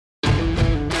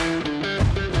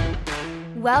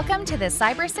Welcome to the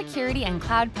Cybersecurity and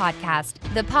Cloud Podcast,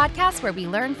 the podcast where we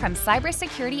learn from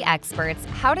cybersecurity experts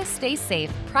how to stay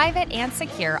safe, private, and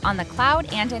secure on the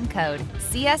cloud and in code.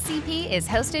 CSCP is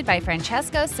hosted by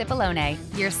Francesco Cipollone,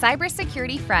 your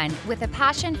cybersecurity friend with a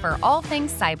passion for all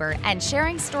things cyber and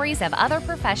sharing stories of other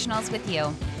professionals with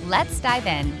you. Let's dive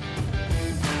in.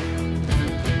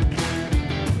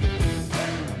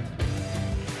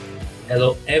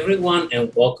 Hello, everyone,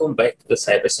 and welcome back to the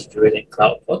Cybersecurity and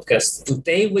Cloud Podcast.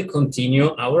 Today, we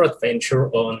continue our adventure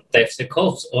on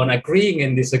DevSecOps, on agreeing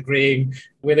and disagreeing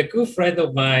with a good friend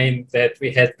of mine that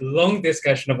we had a long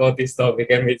discussion about this topic,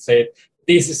 and we said,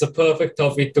 this is a perfect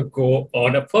topic to go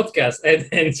on a podcast, and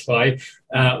hence why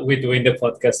we're doing the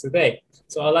podcast today.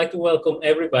 So I'd like to welcome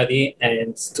everybody,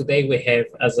 and today we have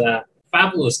as a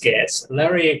fabulous guest,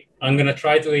 Larry. I'm going to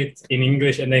try to it in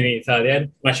English and then in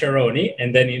Italian, Maccheroni,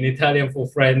 and then in Italian for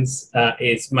friends,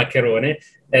 it's Maccherone.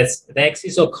 That's the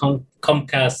ex-CISO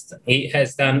Comcast. He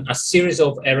has done a series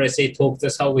of RSA talks.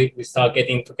 That's how we start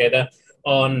getting together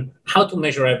on how to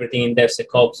measure everything in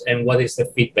DevSecOps and what is the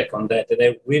feedback on that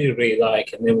I really, really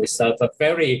like. And then we start a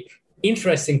very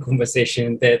interesting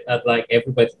conversation that I'd like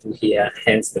everybody to hear,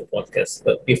 hence the podcast.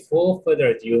 But before further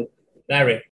ado,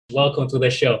 Larry, welcome to the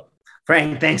show.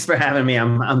 Frank, thanks for having me.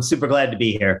 I'm super glad to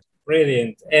be here.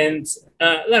 Brilliant. And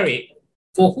Larry,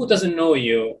 for who doesn't know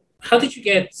you, how did you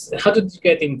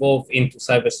get involved into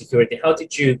cybersecurity? How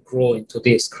did you grow into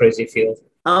this crazy field?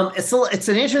 It's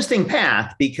an interesting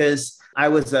path because I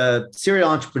was a serial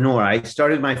entrepreneur. I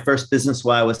started my first business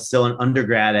while I was still an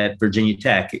undergrad at Virginia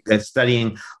Tech,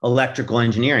 studying electrical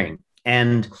engineering,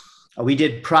 and we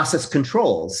did process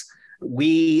controls.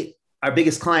 Our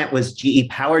biggest client was GE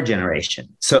Power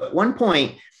Generation. So at one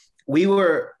point, we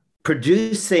were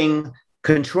producing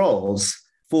controls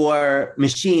for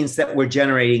machines that were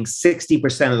generating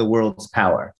 60% of the world's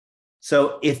power.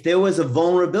 So if there was a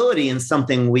vulnerability in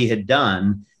something we had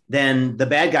done, then the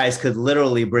bad guys could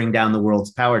literally bring down the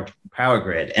world's power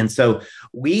grid. And so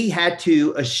we had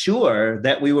to assure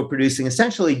that we were producing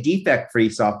essentially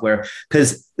defect-free software,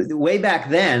 because way back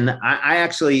then, I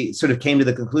actually sort of came to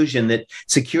the conclusion that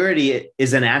security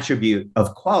is an attribute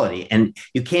of quality, and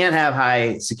you can't have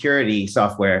high security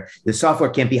software. The software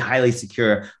can't be highly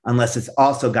secure unless it's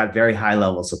also got very high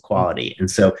levels of quality.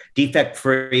 And so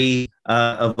defect-free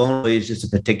vulnerability is just a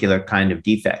particular kind of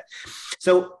defect.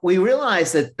 So we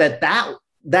realized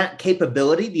that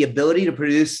capability, the ability to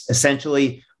produce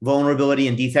essentially vulnerability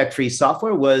and defect-free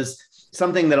software, was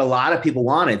something that a lot of people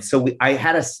wanted. So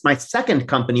my second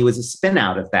company was a spin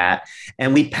out of that,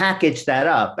 and we packaged that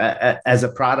up as a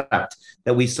product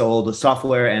that we sold, a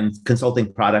software and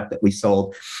consulting product that we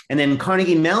sold. And then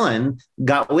Carnegie Mellon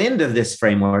got wind of this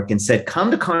framework and said,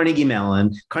 come to Carnegie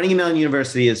Mellon. Carnegie Mellon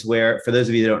University is where, for those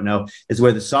of you that don't know, is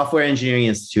where the Software Engineering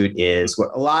Institute is, where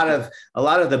a lot of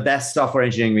the best software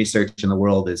engineering research in the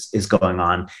world is going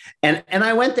on. And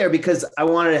I went there because I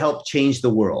wanted to help change the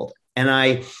world. And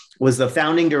I was the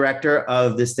founding director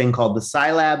of this thing called the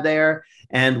Scilab there.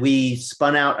 And we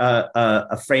spun out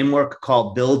a framework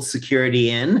called Build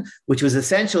Security In, which was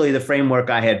essentially the framework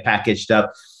I had packaged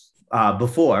up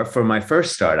before for my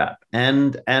first startup.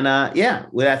 And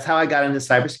that's how I got into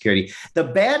cybersecurity. The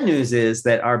bad news is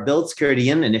that our Build Security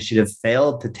In initiative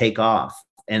failed to take off.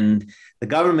 And the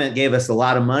government gave us a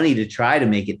lot of money to try to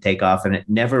make it take off, and it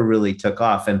never really took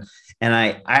off. And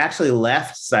I actually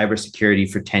left cybersecurity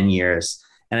for 10 years,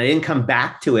 and I didn't come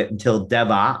back to it until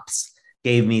DevOps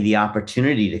gave me the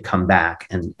opportunity to come back.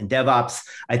 And DevOps,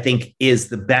 I think, is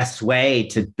the best way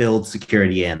to build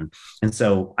security in. And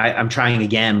so I'm trying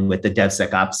again with the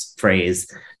DevSecOps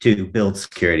phrase to build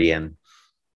security in.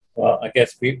 Well, I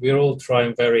guess we're all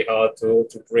trying very hard to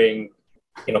bring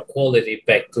quality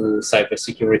back to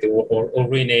cybersecurity, or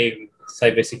rename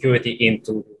cybersecurity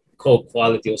into code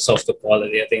quality or software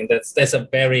quality. I think that's a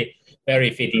very,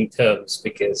 very fitting terms,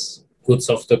 because good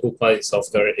software, good quality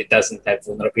software, it doesn't have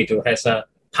vulnerability. It has a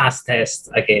pass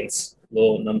test against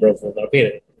low number of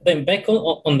vulnerability. Then back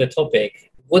on the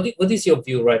topic, what is your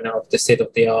view right now of the state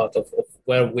of the art of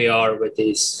where we are with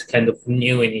this kind of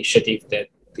new initiative that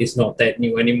is not that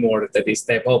new anymore, that is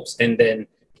DevOps, and then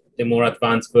the more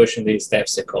advanced version is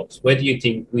DevSecOps? Where do you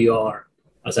think we are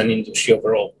as an industry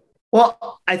overall?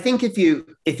 Well, I think if you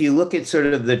look at sort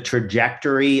of the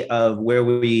trajectory of where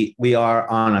we are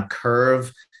on a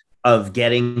curve of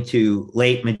getting to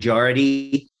late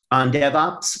majority on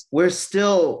DevOps,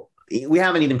 we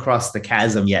haven't even crossed the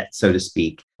chasm yet, so to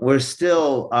speak. We're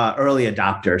still early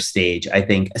adopter stage, I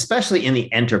think, especially in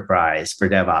the enterprise for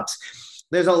DevOps.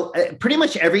 There's pretty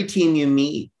much every team you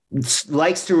meet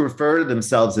likes to refer to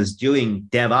themselves as doing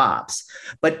DevOps,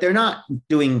 but they're not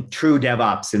doing true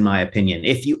DevOps, in my opinion.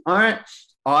 If you aren't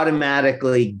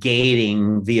automatically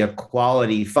gating via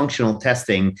quality functional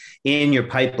testing in your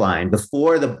pipeline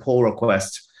before the pull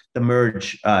request, the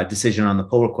merge decision on the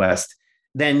pull request,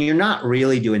 then you're not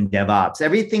really doing DevOps.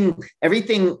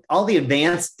 Everything, all the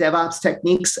advanced DevOps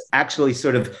techniques actually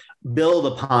sort of build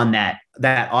upon that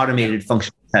automated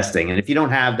functional testing. And if you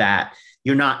don't have that,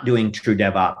 you're not doing true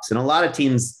DevOps. And a lot of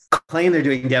teams claim they're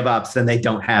doing DevOps and they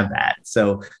don't have that.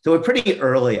 So we're pretty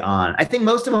early on. I think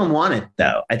most of them want it,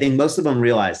 though. I think most of them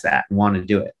realize that and want to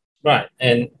do it. Right.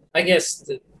 And I guess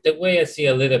the way I see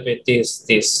a little bit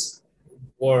this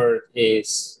word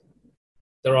is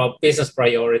there are business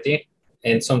priority,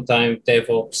 and sometimes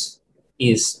DevOps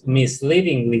is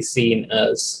misleadingly seen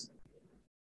as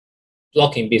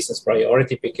blocking business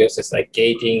priority because it's like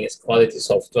gating, it's quality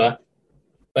software.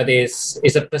 But it's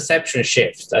a perception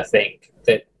shift, I think,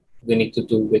 that we need to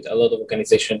do with a lot of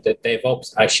organizations, that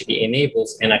DevOps actually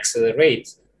enables and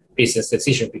accelerates business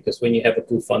decision, because when you have a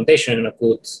good foundation and a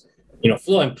good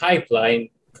flow and pipeline,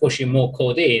 pushing more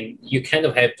code in, you kind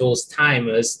of have those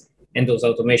timers and those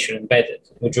automation embedded.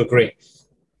 Would you agree?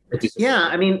 Yeah,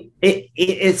 I mean,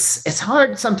 it's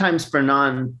hard sometimes for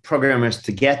non-programmers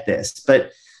to get this.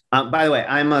 But by the way,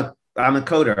 I'm a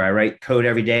coder. I write code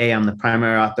every day. I'm the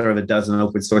primary author of a dozen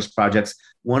open source projects,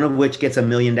 one of which gets 1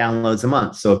 million downloads a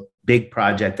month. So a big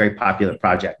project, very popular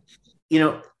project.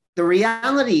 The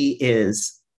reality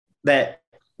is that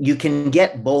you can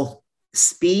get both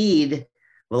speed,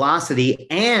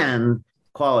 velocity, and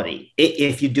quality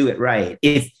if you do it right.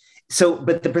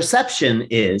 But the perception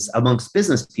is amongst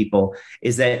business people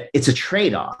is that it's a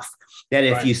trade-off, that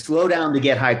if you slow down to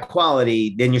get high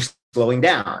quality, then you're slowing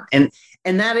down. And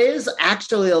that is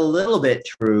actually a little bit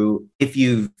true if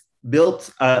you've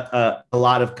built a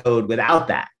lot of code without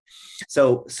that.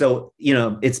 So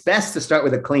it's best to start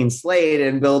with a clean slate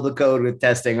and build the code with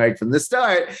testing right from the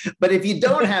start. But if you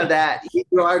don't have that, you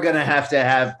are going to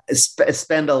have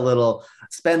spend a little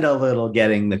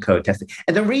getting the code tested.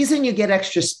 And the reason you get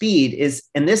extra speed is,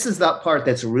 and this is the part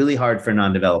that's really hard for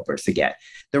non-developers to get.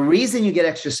 The reason you get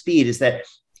extra speed is that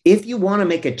if you want to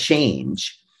make a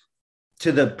change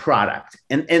to the product,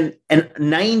 and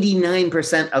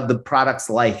 99% of the product's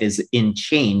life is in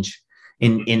change,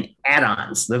 in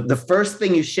add-ons. The first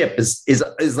thing you ship is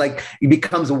like, it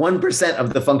becomes 1%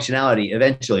 of the functionality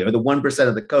eventually, or the 1%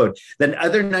 of the code. Then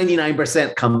other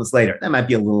 99% comes later. That might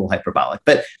be a little hyperbolic,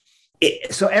 but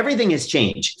so everything is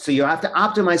change. So you have to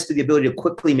optimize for the ability to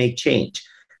quickly make change.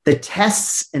 The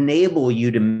tests enable you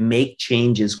to make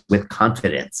changes with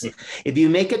confidence. If you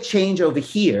make a change over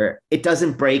here, it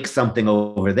doesn't break something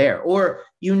over there. Or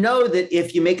that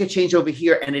if you make a change over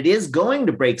here and it is going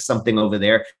to break something over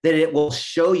there, then it will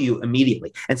show you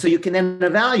immediately. And so you can then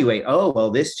evaluate,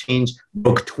 this change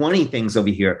broke 20 things over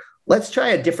here. Let's try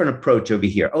a different approach over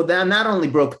here. That only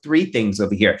broke 3 things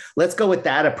over here. Let's go with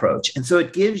that approach. And so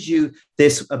it gives you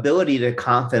this ability to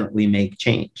confidently make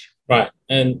change. Right.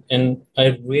 And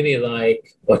I really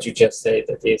like what you just said,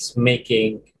 that is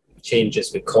making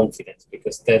changes with confidence,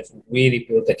 because that really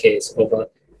built the case of a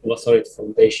solid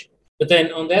foundation. But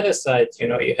then on the other side,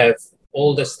 you have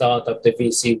all the startup, the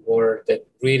VC world that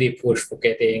really push for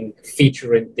getting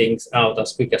featuring things out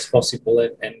as quick as possible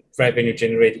and revenue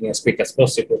generating as quick as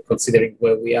possible, considering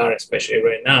where we are, especially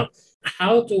right now.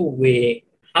 How do we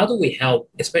help,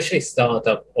 especially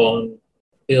startup, on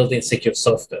building secure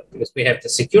software? Because we have the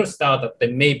secure startup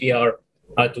that maybe are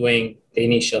doing the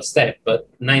initial step, but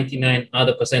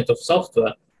 99% of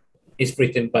software is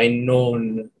written by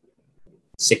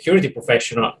non-security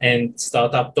professional, and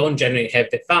startup don't generally have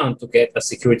the fund to get a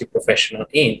security professional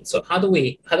in. So how do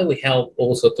we help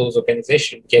also those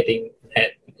organizations getting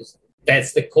ahead? Because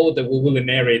that's the code that we will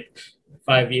inherit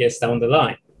 5 years down the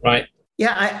line, right?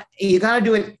 Yeah, you got to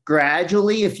do it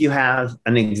gradually if you have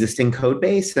an existing code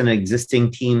base and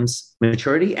existing team's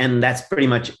maturity, and that's pretty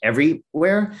much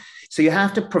everywhere. So you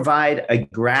have to provide a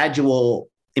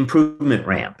gradual improvement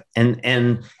ramp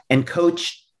and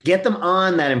coach, get them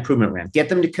on that improvement ramp, get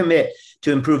them to commit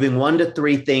to improving 1 to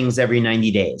 3 things every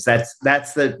 90 days.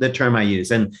 That's the term I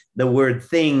use. And the word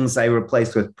things I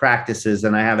replaced with practices,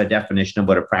 and I have a definition of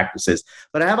what a practice is.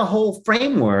 But I have a whole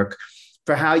framework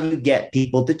for how you get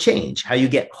people to change, how you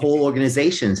get whole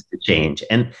organizations to change.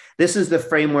 And this is the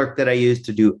framework that I use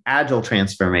to do agile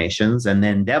transformations, and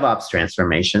then DevOps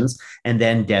transformations, and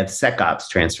then DevSecOps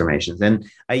transformations. And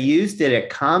I used it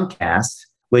at Comcast,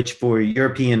 which for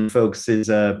European folks is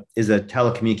a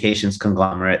telecommunications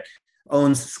conglomerate,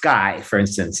 owns Sky, for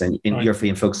instance. And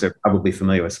European folks are probably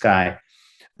familiar with Sky.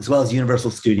 as well as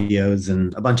Universal Studios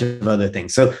and a bunch of other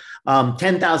things. So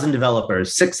 10,000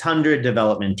 developers, 600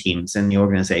 development teams in the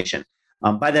organization.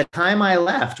 By the time I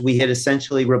left, we had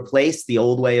essentially replaced the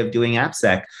old way of doing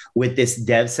AppSec with this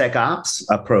DevSecOps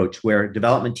approach, where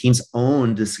development teams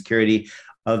owned the security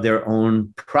of their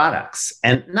own products.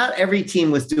 And not every team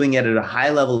was doing it at a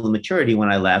high level of maturity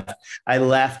when I left. I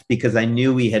left because I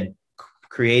knew we had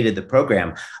created the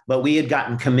program, but we had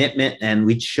gotten commitment and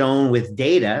we'd shown with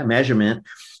data measurement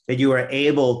that you were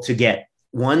able to get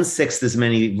 1/6 as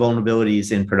many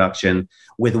vulnerabilities in production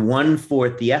with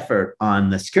 1/4 the effort on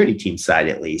the security team side,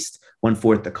 at least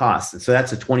 1/4 the cost. And so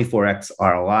that's a 24x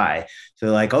ROI. So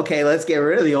like, okay, let's get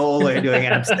rid of the old way of doing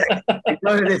AppSec and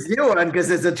go to this new one because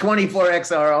it's a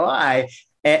 24x ROI.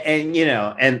 And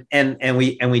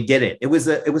we did it. It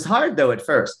was hard though at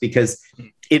first because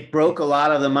it broke a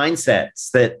lot of the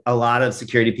mindsets that a lot of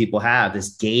security people have,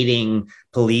 this gating,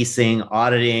 policing,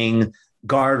 auditing,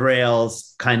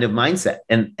 guardrails kind of mindset.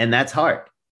 And that's hard.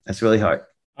 That's really hard.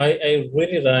 I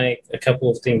really like a couple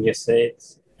of things you said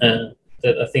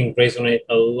that I think resonate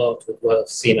a lot with what I've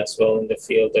seen as well in the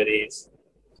field. That is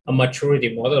a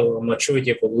maturity model or a maturity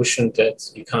evolution that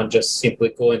you can't just simply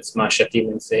go and smash a team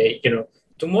and say,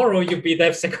 tomorrow you be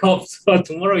DevSecOps or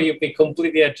tomorrow you be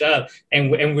completely agile and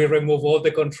we remove all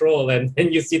the control and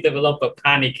then you see developer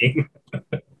panicking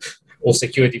or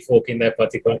security folk in that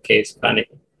particular case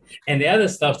panicking. And the other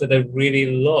stuff that I really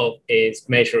love is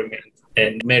measurement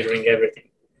and measuring everything.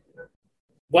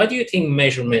 Why do you think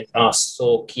measurement are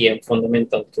so key and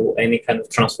fundamental to any kind of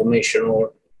transformation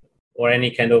or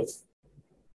any kind of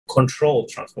control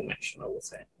transformation, I would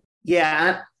say?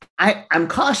 Yeah, I'm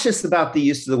cautious about the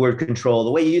use of the word control.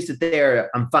 The way you used it there,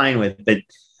 I'm fine with,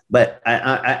 but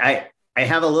I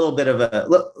have a little bit of a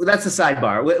look. That's a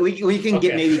sidebar. We can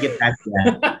maybe get back to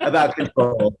that about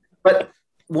control. But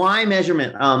why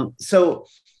measurement?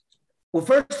 Well,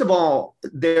 first of all,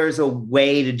 there's a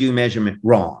way to do measurement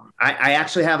wrong. I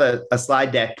actually have a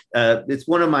slide deck. It's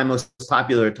one of my most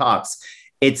popular talks.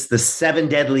 It's the 7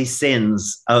 deadly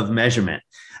sins of measurement,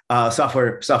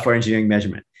 software engineering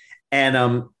measurement.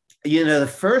 And, the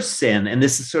first sin, and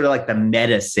this is sort of like the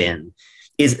meta sin,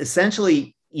 is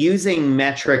essentially using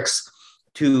metrics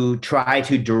to try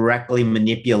to directly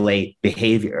manipulate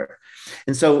behavior.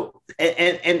 And so,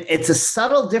 and it's a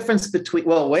subtle difference between,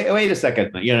 well, wait a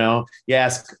second, you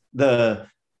ask the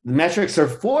metrics are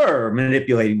for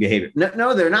manipulating behavior.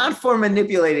 No, they're not for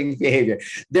manipulating behavior.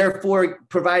 They're for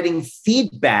providing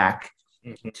feedback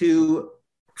to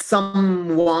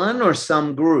someone or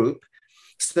some group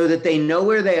so that they know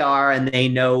where they are and they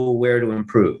know where to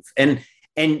improve. And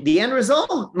the end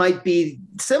result might be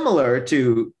similar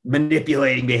to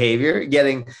manipulating behavior,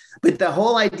 but the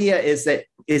whole idea is that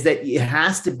it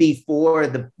has to be for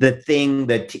the thing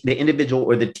that the individual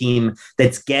or the team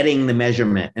that's getting the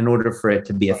measurement in order for it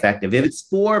to be effective. If it's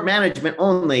for management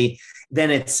only, then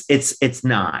it's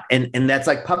not. And that's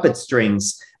like puppet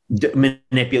strings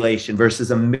manipulation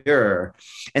versus a mirror.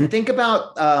 And think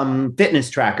about fitness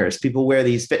trackers. People wear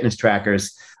these fitness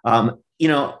trackers.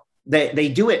 They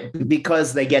do it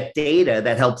because they get data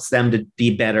that helps them to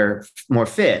be better, more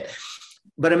fit.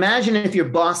 But imagine if your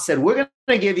boss said, we're going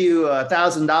to give you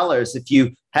 $1,000 if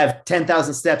you have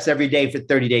 10,000 steps every day for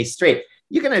 30 days straight.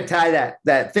 You're going to tie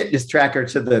that fitness tracker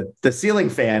to the ceiling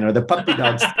fan or the puppy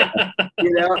dog stand,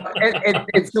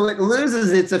 and so it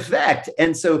loses its effect.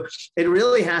 And so it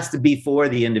really has to be for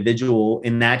the individual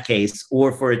in that case,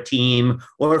 or for a team,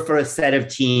 or for a set of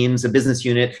teams, a business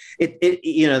unit.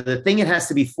 The thing it has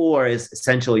to be for is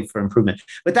essentially for improvement.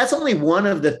 But that's only one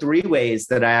of the 3 ways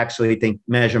that I actually think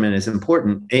measurement is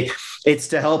important. It's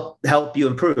to help you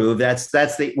improve. That's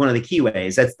one of the key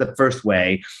ways. That's the first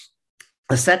way.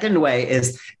 The second way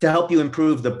is to help you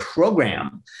improve the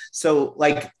program. So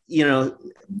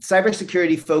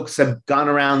cybersecurity folks have gone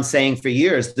around saying for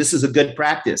years, this is a good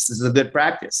practice. This is a good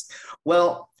practice.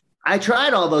 Well, I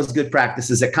tried all those good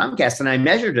practices at Comcast and I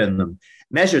measured them.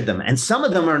 And some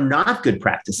of them are not good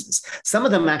practices. Some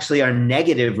of them actually are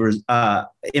negative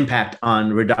impact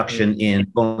on reduction in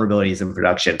vulnerabilities in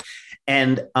production.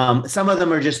 And some of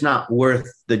them are just not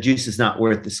the juice is not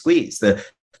worth the squeeze. The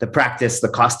practice, the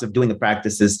cost of doing the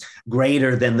practice is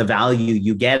greater than the value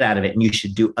you get out of it, and you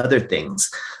should do other things.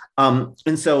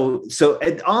 And so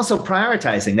it also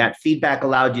prioritizing that feedback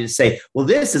allowed you to say, well,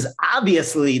 this is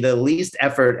obviously the least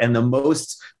effort and the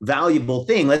most valuable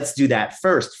thing. Let's do that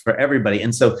first for everybody.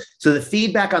 And so the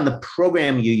feedback on the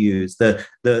program you use, the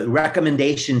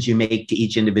recommendations you make to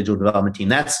each individual development team,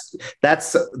 that's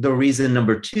the reason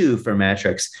number 2 for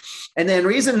metrics. And then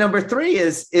reason number 3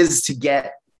 is to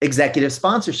get executive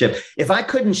sponsorship. If I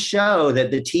couldn't show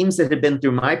that the teams that had been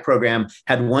through my program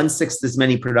had 1/6 as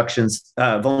many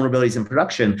vulnerabilities in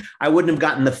production, I wouldn't have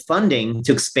gotten the funding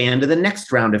to expand to the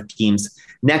next round of teams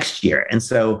next year. And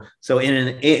so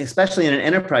especially in an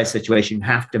enterprise situation, you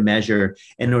have to measure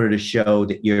in order to show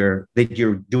that you're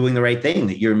doing the right thing,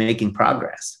 that you're making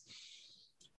progress.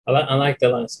 I like the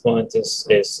last point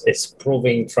is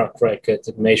proving track record,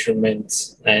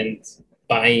 measurements, and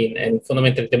buy-in, and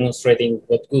fundamentally demonstrating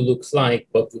what good looks like,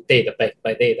 but with data, backed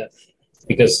by data.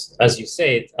 Because as you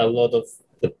said, a lot of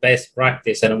the best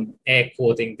practice, and I'm air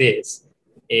quoting this,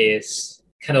 is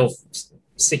kind of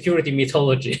security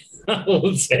mythology, I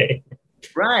would say.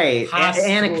 Right.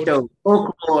 Anecdote,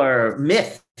 folklore,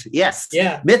 myth. Yes.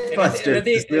 Yeah. Mythbusters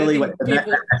is really what the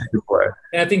message is for.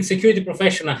 And I think security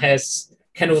professional has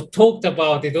kind of talked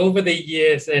about it over the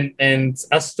years, and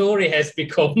a story has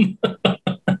become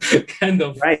kind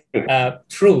of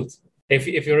truth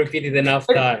if you repeat it enough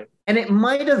time. And it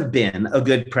might have been a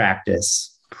good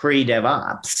practice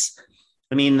pre-DevOps.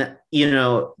 I mean,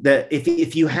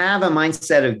 if you have a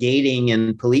mindset of gating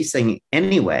and policing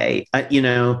anyway,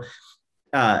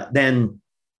 then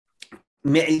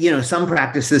some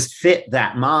practices fit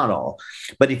that model.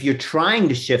 But if you're trying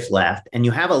to shift left and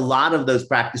you have a lot of those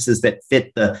practices that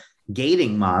fit the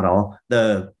gating model,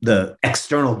 the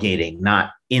external gating,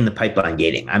 not in the pipeline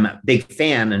gating. I'm a big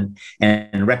fan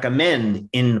and recommend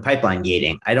in the pipeline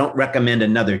gating. I don't recommend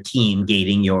another team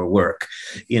gating your work,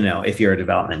 if you're a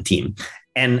development team.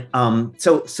 And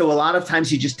so a lot of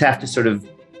times you just have to sort of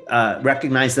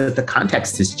recognize that the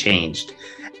context has changed.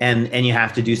 And you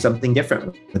have to do something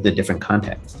different with a different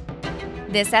context.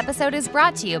 This episode is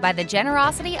brought to you by the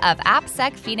generosity of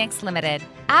AppSec Phoenix Limited.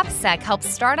 AppSec helps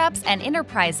startups and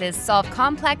enterprises solve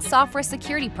complex software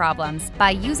security problems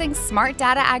by using smart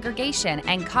data aggregation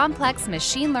and complex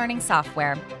machine learning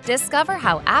software. Discover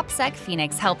how AppSec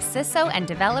Phoenix helps CISO and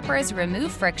developers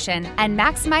remove friction and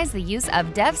maximize the use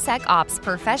of DevSecOps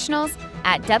professionals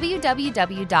at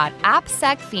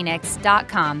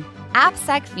www.appsecphoenix.com.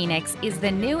 AppSec Phoenix is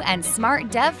the new and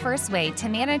smart dev-first way to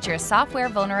manage your software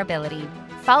vulnerability.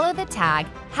 Follow the tag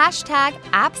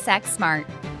 #AppSecSmart.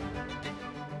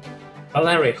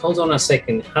 Larry, hold on a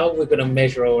second. How are we going to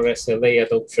measure our SLA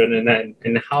adoption, and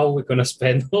how are we going to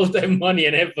spend all the money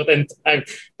and effort and time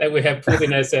that we have put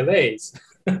in SLAs?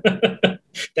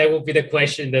 That will be the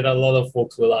question that a lot of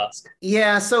folks will ask.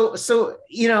 Yeah. So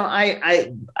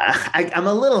I'm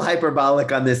a little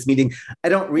hyperbolic on this meeting. I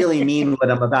don't really mean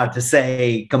what I'm about to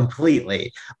say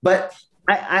completely, but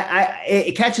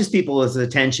it catches people's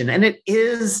attention, and it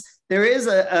is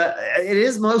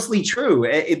mostly true.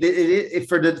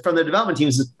 From the development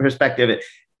team's perspective,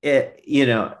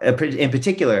 in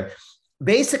particular,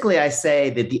 basically, I say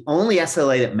that the only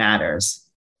SLA that matters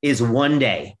is one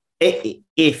day.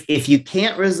 If you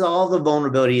can't resolve the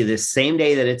vulnerability the same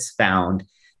day that it's found,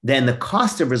 then the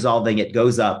cost of resolving it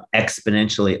goes up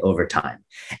exponentially over time.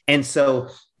 And so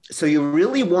you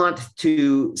really want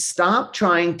to stop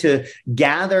trying to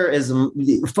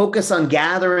focus on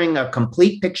gathering a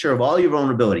complete picture of all your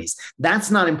vulnerabilities. That's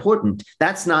not important.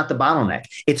 That's not the bottleneck.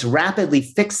 It's rapidly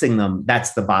fixing them.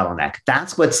 That's the bottleneck.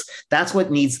 That's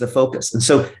what needs the focus. And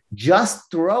so just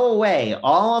throw away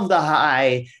all of the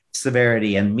high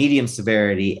severity and medium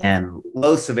severity and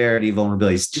low severity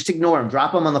vulnerabilities. Just ignore them,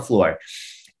 drop them on the floor.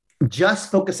 Just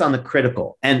focus on the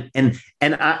critical. And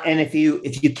if you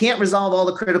can't resolve all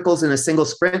the criticals in a single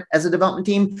sprint as a development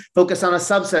team, focus on a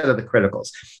subset of the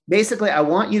criticals. Basically, I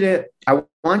want you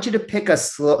to pick a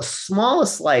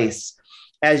smallest slice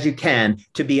as you can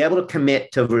to be able to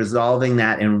commit to resolving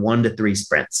that in 1 to 3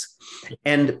 sprints.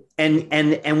 And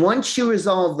once you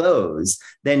resolve those,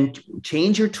 then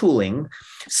change your tooling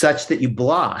such that you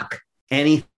block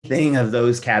anything of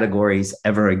those categories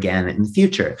ever again in the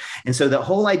future. And so the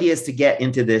whole idea is to get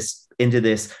into this,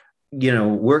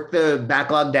 work the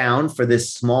backlog down for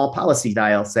this small policy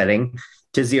dial setting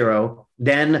to 0,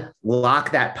 then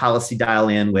lock that policy dial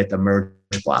in with a merge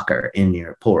blocker in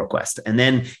your pull request, and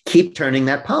then keep turning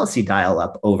that policy dial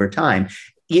up over time.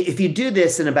 If you do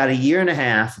this in about a year and a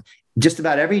half, just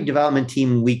about every development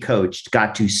team we coached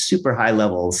got to super high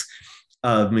levels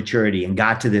of maturity and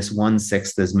got to this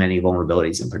 1/6 as many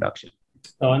vulnerabilities in production.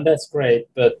 Oh, and that's great.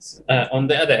 But on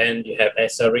the other hand, you have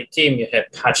SRE team, you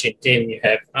have patching team, you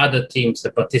have other teams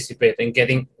that participate, and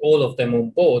getting all of them on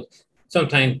board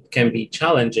sometimes can be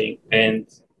challenging. And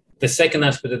the second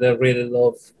aspect that I really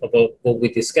love about what we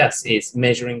discussed is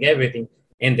measuring everything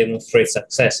and demonstrate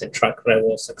success and track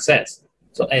record success.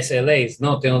 So SLA is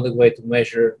not the only way to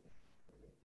measure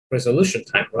resolution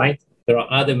time, right? There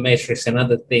are other metrics and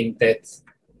other things that,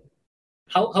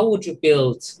 how would you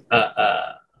build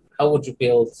how would you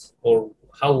build, or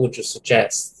how would you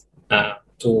suggest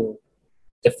to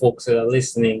the folks that are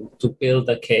listening to build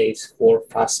a case for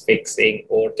fast fixing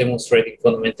or demonstrating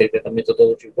fundamentally that the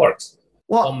methodology works?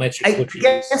 Well, I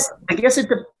guess it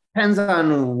depends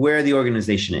on where the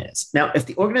organization is. Now, if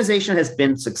the organization has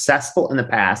been successful in the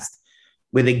past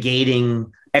with a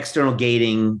external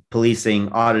gating, policing,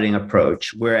 auditing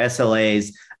approach, where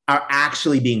SLAs are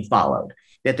actually being followed,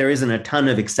 that there isn't a ton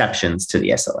of exceptions to the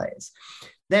SLAs,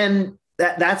 then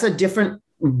that's a different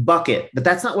bucket. But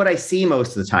that's not what I see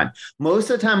most of the time. Most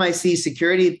of the time, I see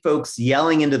security folks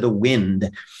yelling into the wind,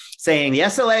 saying the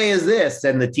SLA is this,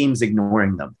 and the team's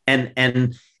ignoring them.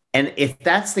 And if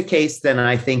that's the case, then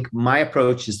I think my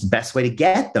approach is the best way to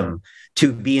get them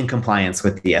to be in compliance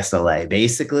with the SLA.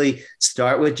 Basically,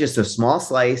 start with just a small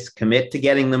slice, commit to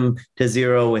getting them to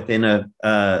zero within a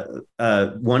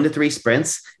 1 to 3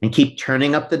 sprints, and keep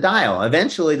turning up the dial.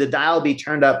 Eventually, the dial will be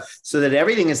turned up so that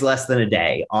everything is less than a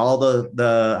day. All the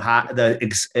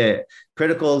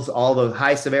criticals, all the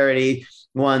high severity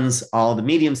ones, all the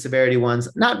medium severity ones.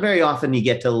 Not very often you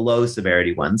get to low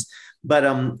severity ones. But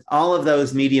all of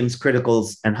those mediums,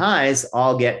 criticals, and highs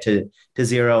all get to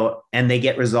zero, and they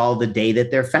get resolved the day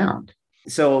that they're found.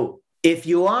 So if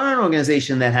you are an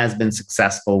organization that has been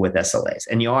successful with SLAs,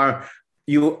 and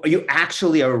you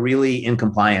actually are really in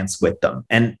compliance with them,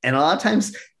 and a lot of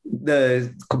times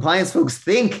the compliance folks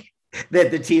think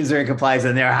that the teams are in compliance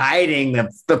and they're hiding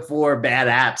the 4 bad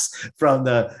apps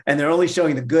and they're only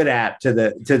showing the good app to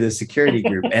the security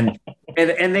group. And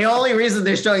the only reason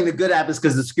they're showing the good app is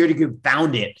because the security group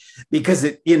found it, because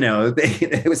it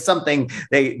was something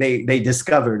they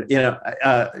discovered.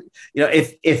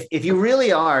 If you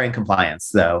really are in compliance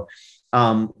though,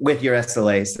 with your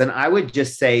SLAs, then I would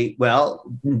just say, well,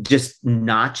 just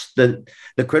notch the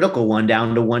critical one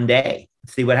down to 1 day.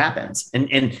 See what happens,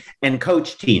 and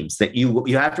coach teams that you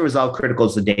have to resolve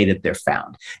criticals the day that they're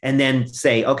found, and then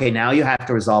say, okay, now you have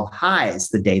to resolve highs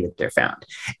the day that they're found.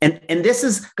 And this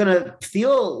is going to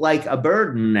feel like a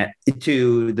burden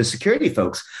to the security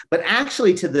folks, but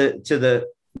actually to the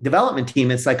development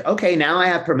team, it's like, okay, now I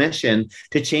have permission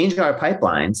to change our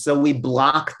pipeline, so we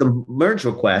block the merge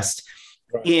request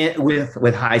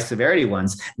with high severity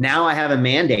ones. Now I have a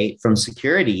mandate from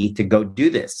security to go do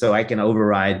this, so I can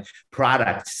override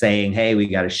product saying, hey, we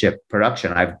got to ship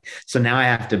production. So now I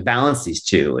have to balance these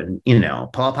two, and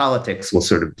politics will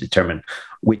sort of determine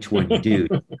which one you do.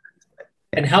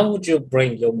 And how would you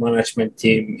bring your management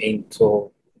team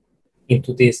into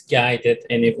this guided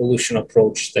and evolution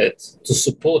approach to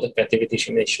support the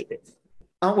Creativity Initiative?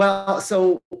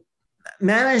 So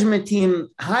management team,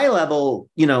 high level,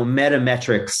 meta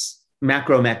metrics,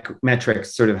 macro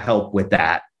metrics sort of help with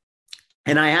that.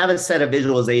 And I have a set of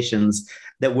visualizations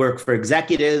that work for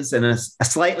executives and a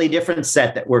slightly different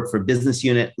set that work for business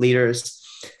unit leaders.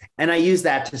 And I use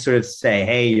that to sort of say,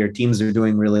 hey, your teams are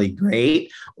doing really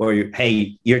great, or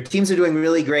hey, your teams are doing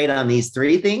really great on these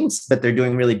 3 things, but they're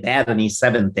doing really bad on these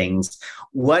 7 things.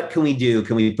 What can we do?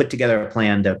 Can we put together a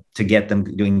plan to get them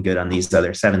doing good on these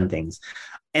other 7 things?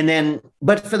 And then,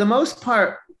 but for the most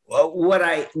part, what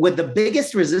the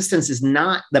biggest resistance is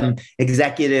not the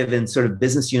executive and sort of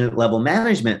business unit level,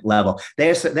 management level.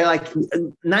 They're like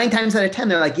 9 times out of 10,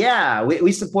 they're like, yeah,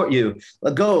 we support you.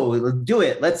 Go do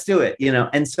it. Let's do it.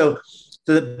 And so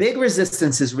the big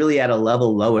resistance is really at a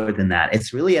level lower than that.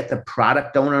 It's really at the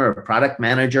product owner or product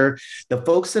manager, the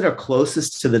folks that are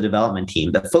closest to the development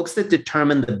team, the folks that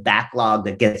determine the backlog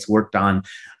that gets worked on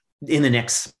in the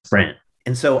next sprint.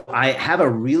 And so I have a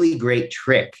really great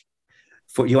trick.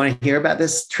 You want to hear about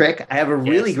this trick? I have a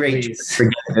really great trick for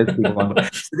getting those people.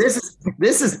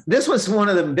 This was one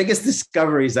of the biggest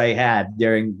discoveries I had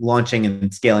during launching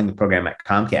and scaling the program at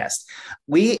Comcast.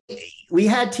 We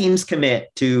had teams commit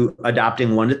to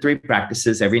adopting 1 to 3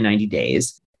 practices every 90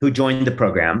 days who joined the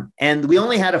program, and we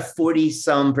only had a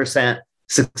 40-some%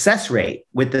 success rate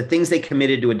with the things they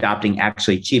committed to adopting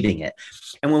actually achieving it.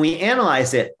 And when we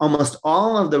analyzed it, almost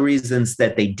all of the reasons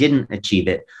that they didn't achieve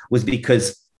it was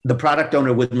because the product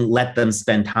owner wouldn't let them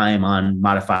spend time on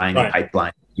modifying the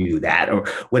pipeline, do that or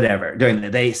whatever.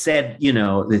 They said,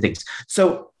 the things.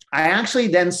 So I actually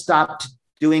then stopped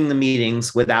doing the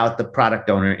meetings without the product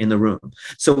owner in the room.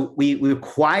 So we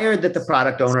required that the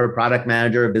product owner, a product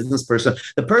manager, a business person,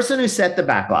 the person who set the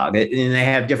backlog, and they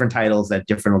have different titles at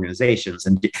different organizations,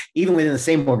 and even within the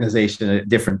same organization, at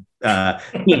different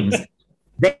teams,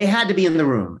 they had to be in the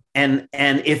room. And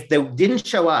if they didn't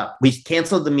show up, we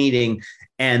canceled the meeting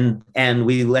and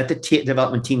we let the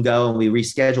development team go, and we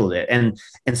rescheduled it.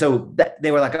 And so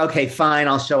they were like, okay, fine,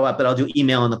 I'll show up, but I'll do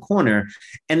email in the corner.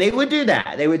 And they would do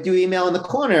that. They would do email in the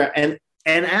corner. And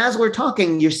And as we're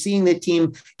talking, you're seeing the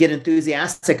team get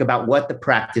enthusiastic about what the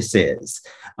practice is.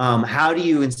 How do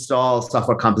you install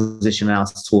software composition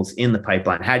analysis tools in the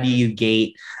pipeline? How do you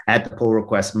gate at the pull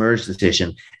request merge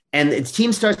decision? And the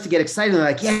team starts to get excited. They're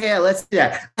like, yeah, let's do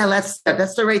that. Yeah,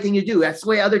 that's the right thing to do. That's the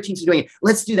way other teams are doing it.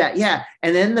 Let's do that. Yeah.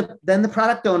 And then the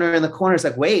product owner in the corner is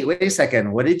like, wait a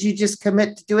second. What did you just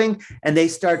commit to doing? And they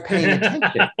start paying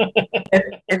attention.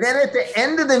 and then at the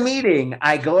end of the meeting,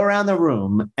 I go around the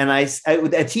room and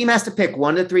a team has to pick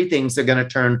 1 to 3 things they're going to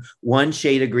turn one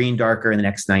shade of green darker in the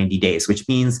next 90 days, which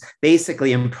means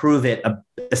basically improve it a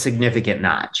significant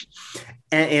notch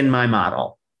in my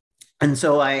model. And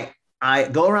so I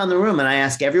go around the room and I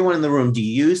ask everyone in the room, do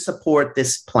you support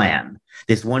this plan?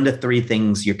 This 1 to 3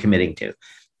 things you're committing to.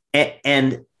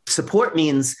 And support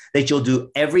means that you'll do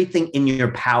everything in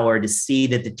your power to see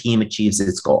that the team achieves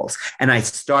its goals. And I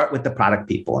start with the product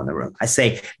people in the room. I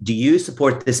say, do you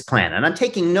support this plan? And I'm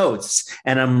taking notes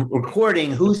and I'm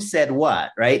recording who said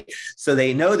what, right? So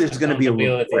they know there's going to be a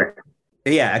report.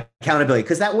 Yeah, accountability,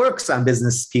 because that works on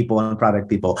business people and product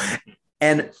people.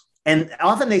 And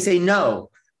often they say, no,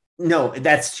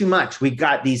 that's too much. We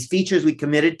got these features we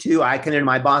committed to. I committed to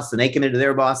my boss and they committed to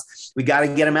their boss. We got to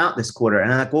get them out this quarter.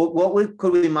 And I'm like, well,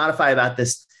 could we modify about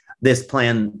this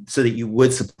plan so that you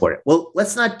would support it? Well,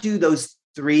 let's not do those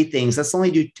 3 things. Let's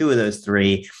only do 2 of those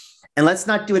 3. And let's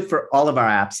not do it for all of our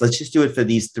apps. Let's just do it for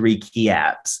these 3 key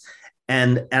apps.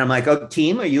 And I'm like, oh,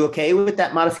 team, are you okay with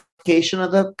that modification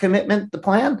of the commitment, the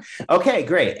plan? Okay,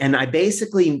 great. And I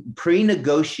basically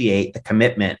pre-negotiate the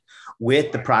commitment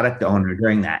with the product owner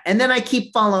during that. And then I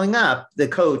keep following up. The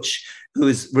coach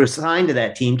who's assigned to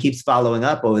that team keeps following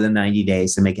up over the 90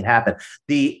 days to make it happen.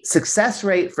 The success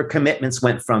rate for commitments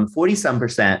went from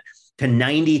 40% to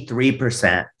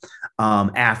 93%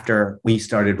 after we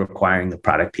started requiring the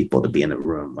product people to be in the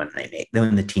room when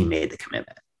the team made the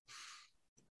commitment.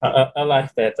 I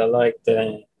like that. I like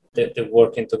the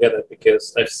working together,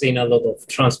 because I've seen a lot of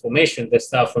transformation that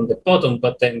start from the bottom,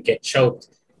 but then get choked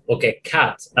or get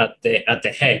cut at the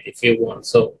head, if you want.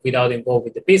 So without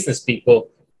involving the business people,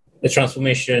 the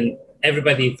transformation,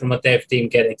 everybody from a dev team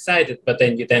get excited, but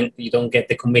then you don't get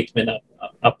the commitment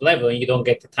up level, and you don't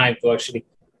get the time to actually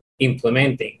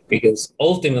implementing, because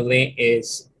ultimately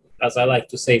is, as I like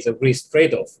to say, is a risk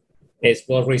trade-off. Is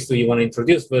what risk do you want to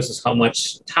introduce versus how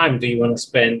much time do you want to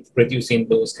spend reducing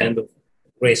those kind of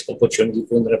risk, opportunity,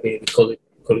 vulnerability, call it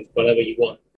whatever you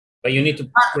want. But you need to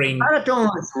bring... Product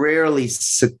owners really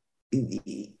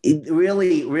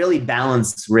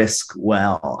balance risk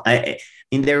well. I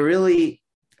mean, they're really...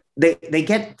 They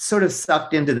get sort of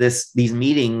sucked into these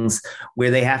meetings where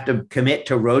they have to commit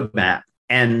to roadmap,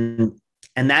 and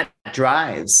that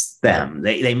drives them.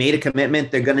 They made a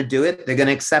commitment. They're going to do it. They're going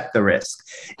to accept the risk,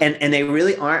 and they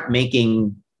really aren't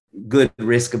making good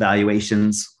risk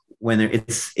evaluations when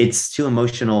it's too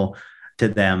emotional to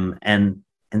them. And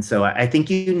so I think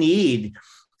you need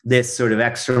this sort of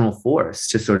external force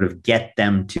to sort of get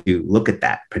them to look at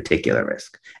that particular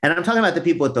risk. And I'm talking about the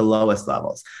people at the lowest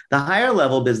levels. The higher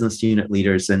level business unit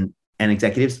leaders and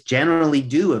executives generally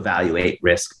do evaluate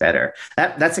risk better.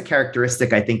 That's a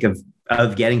characteristic, I think, of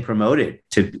getting promoted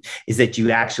is that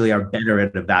you actually are better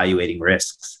at evaluating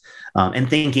risks and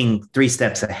thinking 3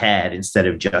 steps ahead instead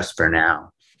of just for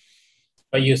now.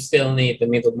 But you still need the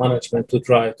middle management to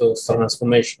drive those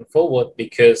transformation forward,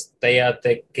 because they are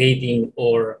the gating,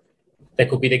 or there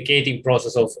could be the gating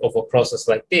process of a process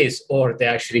like this, or the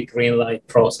actually green light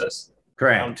process.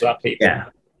 Correct. Yeah.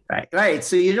 Right.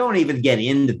 So you don't even get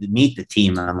into meet the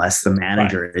team unless the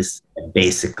manager is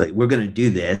basically, we're going to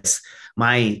do this.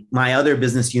 My other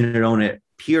business unit owner,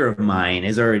 peer of mine,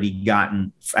 has already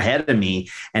gotten ahead of me,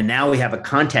 and now we have a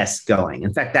contest going.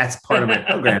 In fact, that's part of my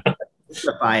program.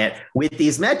 Justify it with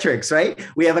these metrics, right?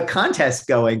 We have a contest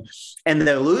going, and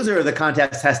the loser of the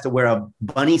contest has to wear a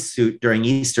bunny suit during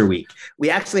Easter week. We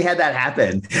actually had that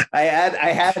happen. I had 2.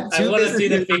 I want to see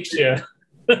the picture.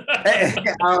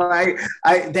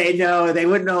 They know they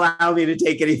wouldn't allow me to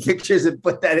take any pictures and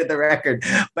put that in the record,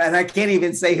 but I can't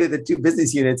even say who the 2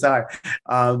 business units are.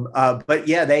 But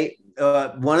yeah,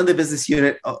 one of the business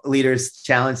unit leaders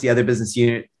challenged the other business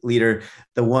unit leader,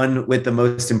 the one with the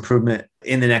most improvement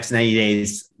in the next 90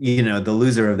 days, the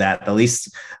loser of that, the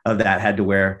least of that had to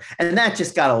wear. And that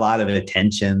just got a lot of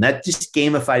attention. That just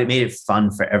gamified it, made it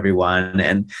fun for everyone.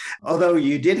 And although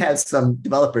you did have some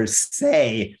developers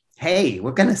say, hey,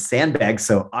 we're going to sandbag,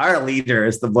 so our leader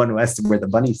is the one who has to wear the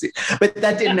bunny suit. But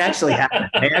that didn't actually happen.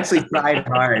 They actually tried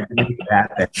hard to make it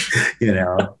happen,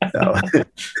 So.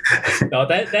 No,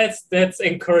 that's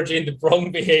encouraging the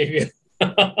wrong behavior.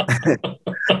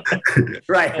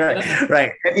 Right.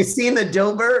 Have you seen the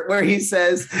Dilbert where he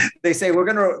says, they say,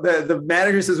 the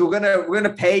manager says, we're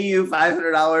gonna pay you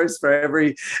 $500 for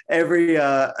every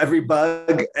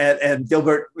bug. And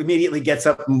Dilbert immediately gets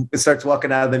up and starts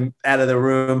walking out of the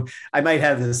room. I might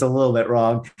have this a little bit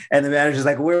wrong. And the manager's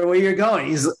like, where are you going?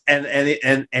 He's like,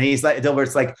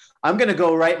 Dilbert's like, I'm going to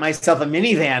go write myself a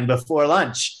minivan before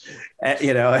lunch.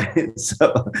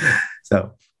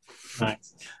 So.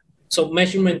 Nice. So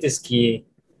measurement is key.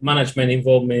 Management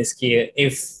involvement is key.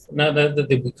 If now that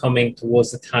we're coming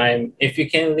towards the time, if you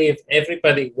can leave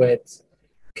everybody with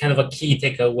kind of a key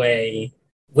takeaway,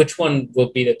 which one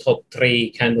would be the top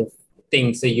 3 kind of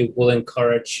things that you will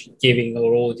encourage giving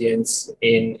our audience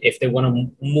in if they want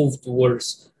to move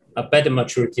towards a better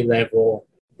maturity level?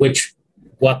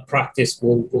 What practice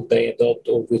will they adopt,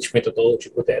 or which methodology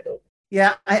would they adopt?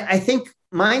 Yeah, I think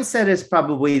mindset is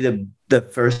probably the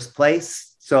first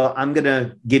place. So I'm going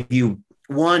to give you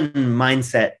one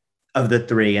mindset of the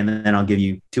 3, and then I'll give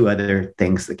you 2 other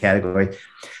things, the category.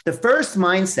 The first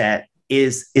mindset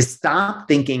is stop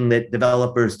thinking that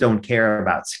developers don't care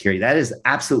about security. That is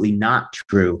absolutely not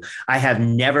true. I have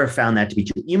never found that to be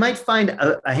true. You might find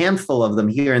a handful of them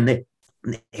here and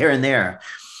there,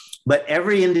 but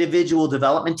every individual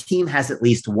development team has at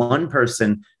least one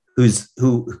person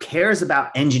who cares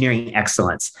about engineering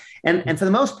excellence. And for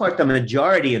the most part, the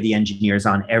majority of the engineers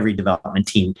on every development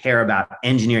team care about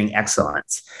engineering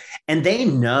excellence. And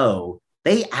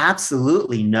they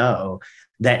absolutely know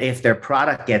that if their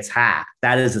product gets hacked,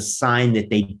 that is a sign that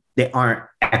they aren't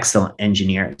excellent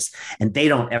engineers, and they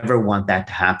don't ever want that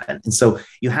to happen. And so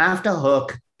you have to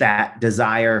hook that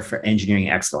desire for engineering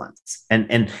excellence.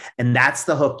 And that's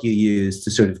the hook you use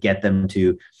to sort of get them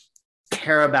to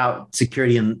care about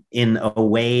security in a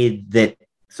way that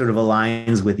sort of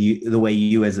aligns with you, the way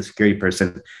you as a security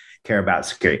person care about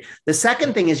security. The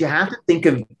second thing is you have to think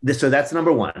of this. So that's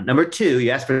number 1. Number 2,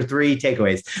 you asked for 3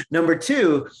 takeaways. Number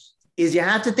 2 is you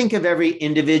have to think of every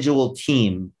individual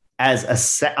team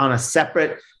as on a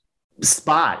separate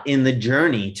spot in the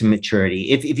journey to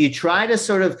maturity. If you try to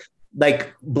sort of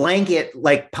like blanket,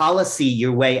 like policy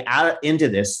your way out into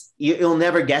this, you'll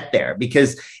never get there,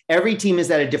 because every team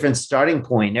is at a different starting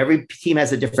point. Every team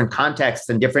has a different context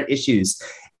and different issues.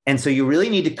 And so you really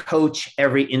need to coach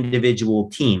every individual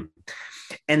team.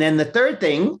 And then the third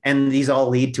thing, and these all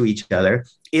lead to each other,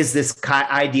 is this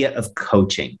idea of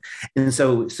coaching. And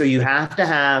so you have to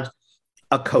have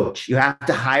a coach. You have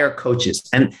to hire coaches.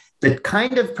 And the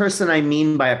kind of person I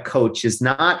mean by a coach is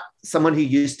not someone who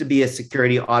used to be a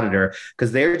security auditor,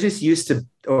 because they're just used to,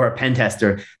 or a pen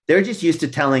tester, they're just used to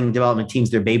telling development teams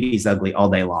their baby's ugly all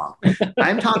day long.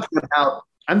 I'm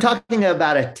talking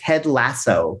about a Ted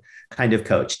Lasso kind of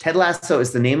coach. Ted Lasso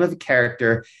is the name of a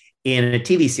character in a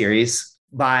TV series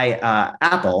by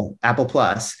Apple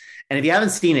Plus. And if you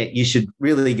haven't seen it, you should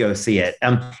really go see it.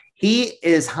 He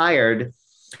is hired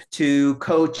to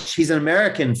coach. He's an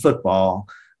American football,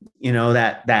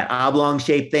 that oblong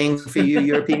shaped thing for you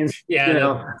Europeans.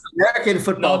 Yeah, American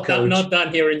football coach. Not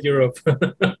done here in Europe.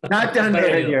 Not done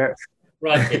here in Europe.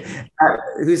 Right.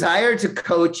 Who's hired to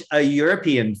coach a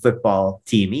European football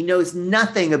team. He knows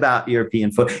nothing about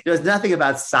European football. He knows nothing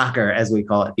about soccer, as we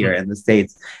call it here in the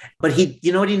States. But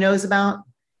you know what he knows about?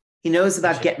 He knows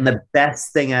about getting the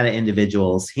best thing out of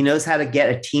individuals. He knows how to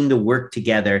get a team to work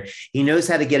together. He knows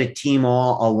how to get a team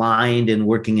all aligned and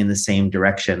working in the same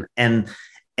direction.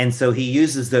 And so he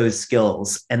uses those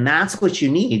skills. And that's what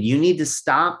you need. You need to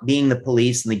stop being the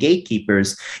police and the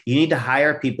gatekeepers. You need to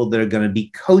hire people that are going to be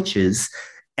coaches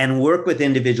and work with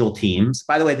individual teams.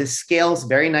 By the way, this scales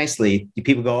very nicely.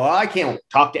 People go, I can't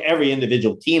talk to every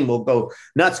individual team. We'll go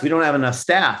nuts. We don't have enough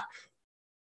staff.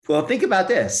 Well, think about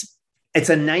this. It's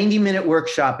a 90-minute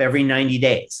workshop every 90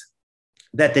 days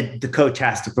that the coach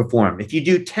has to perform. If you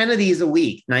do 10 of these a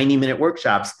week, 90-minute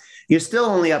workshops, you're still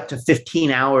only up to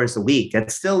 15 hours a week.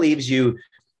 That still leaves you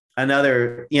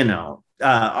another,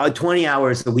 20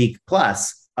 hours a week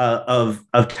plus of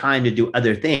time to do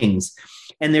other things.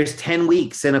 And there's 10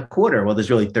 weeks in a quarter. Well, there's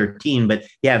really 13, but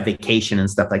you have vacation and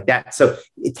stuff like that. So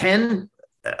 10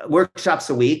 workshops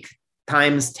a week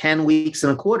times 10 weeks in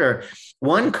a quarter.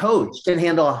 One coach can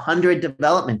handle 100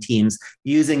 development teams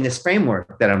using this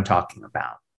framework that I'm talking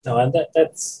about. No, and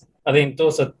that's, I think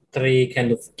those are 3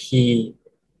 kind of key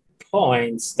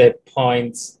points that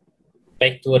points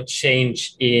back to a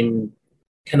change in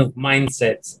kind of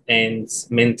mindset and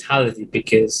mentality,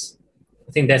 because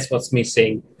I think that's what's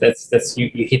missing. That's you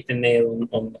hit the nail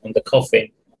on the coffin,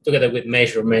 together with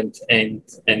measurement and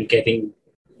getting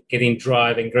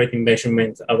drive and getting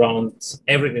measurement around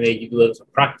everything that you do as a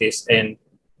practice,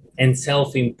 and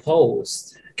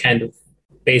self-imposed kind of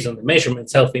based on the measurement,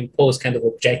 self-imposed kind of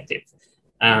objective.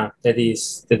 That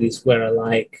is where I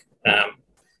like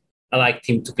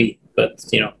team to be. But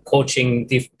coaching,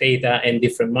 data, and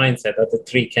different mindset are the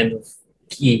three kind of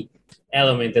key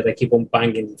elements that I keep on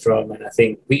banging from. And I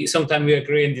think sometimes we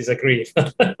agree and disagree.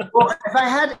 Well,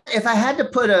 if I had to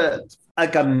put a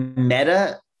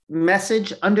meta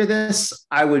message under this,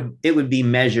 it would be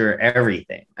measure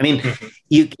everything. I mean,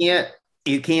 you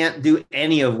can't do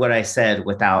any of what I said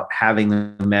without having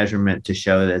the measurement to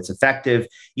show that it's effective.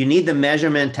 You need the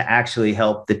measurement to actually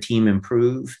help the team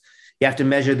improve. You have to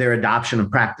measure their adoption of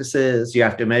practices. You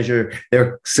have to measure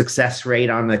their success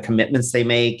rate on the commitments they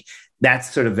make.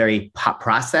 That's sort of very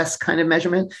process kind of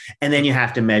measurement. And then you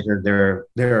have to measure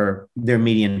their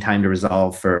median time to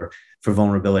resolve for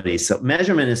vulnerabilities. So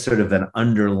measurement is sort of an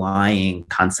underlying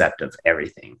concept of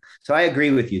everything. So I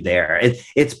agree with you there.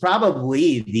 It's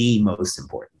probably the most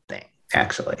important thing,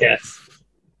 actually. Yes.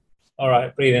 All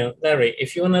right, brilliant. Larry,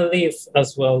 if you want to leave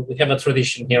as well, we have a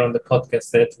tradition here on the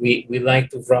podcast that we like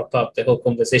to wrap up the whole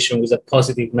conversation with a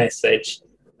positive message.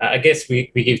 I guess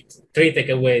we give 3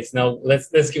 takeaways. Now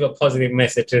let's give a positive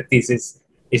message that this is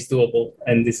doable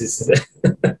and this is...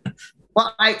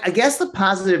 Well, I guess the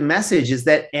positive message is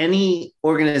that any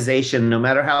organization, no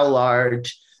matter how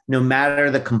large, no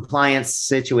matter the compliance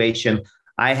situation,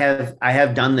 I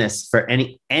have done this for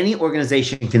any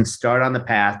organization can start on the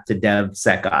path to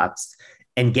DevSecOps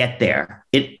and get there.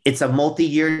 It's a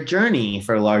multi-year journey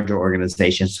for larger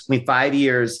organizations. It took me 5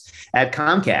 years at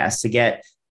Comcast to get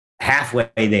halfway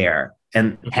there.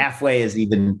 And halfway is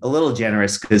even a little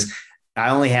generous because I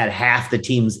only had half the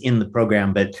teams in the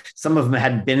program, but some of them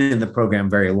hadn't been in the program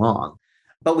very long.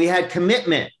 But we had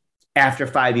commitment after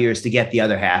 5 years to get the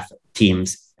other half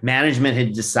teams. Management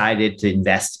had decided to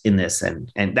invest in this.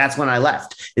 And that's when I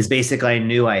left, is basically I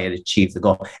knew I had achieved the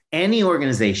goal. Any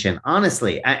organization,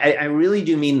 honestly, I really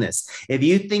do mean this. If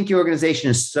you think your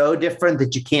organization is so different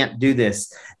that you can't do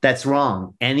this, that's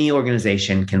wrong. Any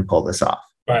organization can pull this off.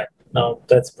 Right. No,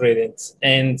 that's brilliant.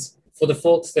 And for the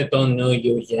folks that don't know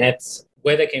you yet,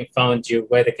 where they can find you,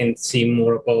 where they can see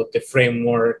more about the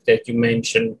framework that you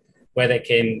mentioned, where they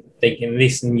can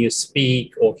listen you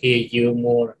speak or hear you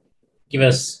more, give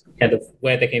us kind of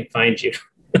where they can find you.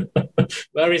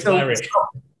 Where is Larry?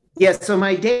 So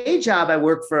my day job, I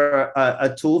work for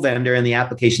a tool vendor in the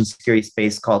application security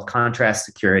space called Contrast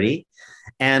Security.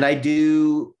 And I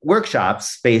do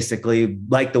workshops, basically,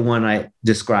 like the one I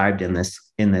described in this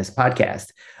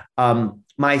podcast.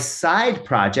 My side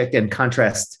project, and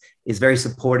Contrast is very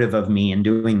supportive of me in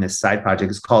doing this side project,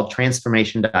 is called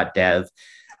transformation.dev.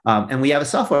 And we have a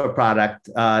software product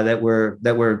that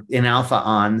we're in alpha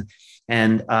on.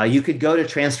 And you could go to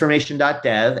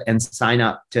transformation.dev and sign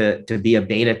up to be a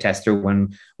beta tester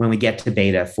when we get to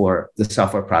beta for the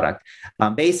software product.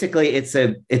 Basically, it's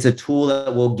a tool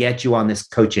that will get you on this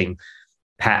coaching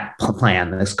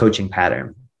plan, this coaching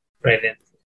pattern. Brilliant.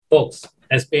 Folks,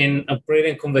 it's been a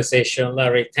brilliant conversation.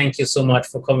 Larry, thank you so much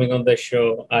for coming on the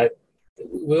show.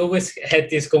 We always had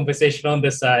this conversation on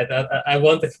the side. I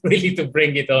wanted really to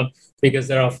bring it on because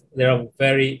there are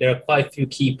quite a few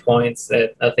key points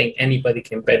that I think anybody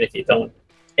can benefit on.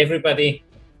 Everybody,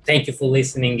 thank you for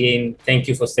listening in. Thank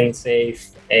you for staying safe.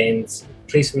 And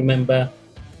please remember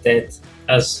that,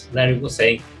 as Larry was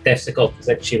saying, DevSecOps is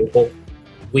achievable.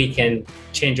 We can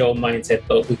change our mindset,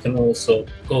 but we can also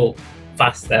go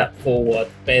faster, forward,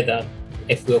 better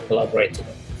if we all collaborate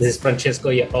together. This is Francesco,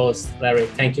 your host. Larry,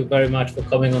 thank you very much for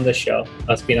coming on the show.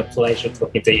 It's been a pleasure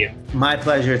talking to you. My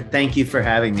pleasure. Thank you for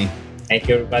having me. Thank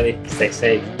you, everybody. Stay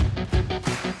safe.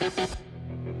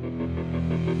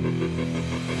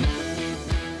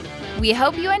 We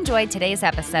hope you enjoyed today's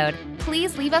episode.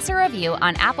 Please leave us a review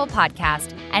on Apple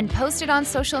Podcast and post it on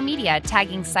social media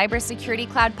tagging Cybersecurity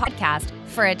Cloud Podcast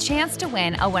for a chance to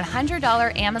win a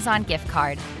 $100 Amazon gift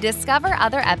card. Discover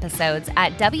other episodes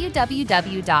at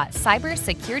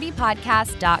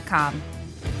www.cybersecuritypodcast.com.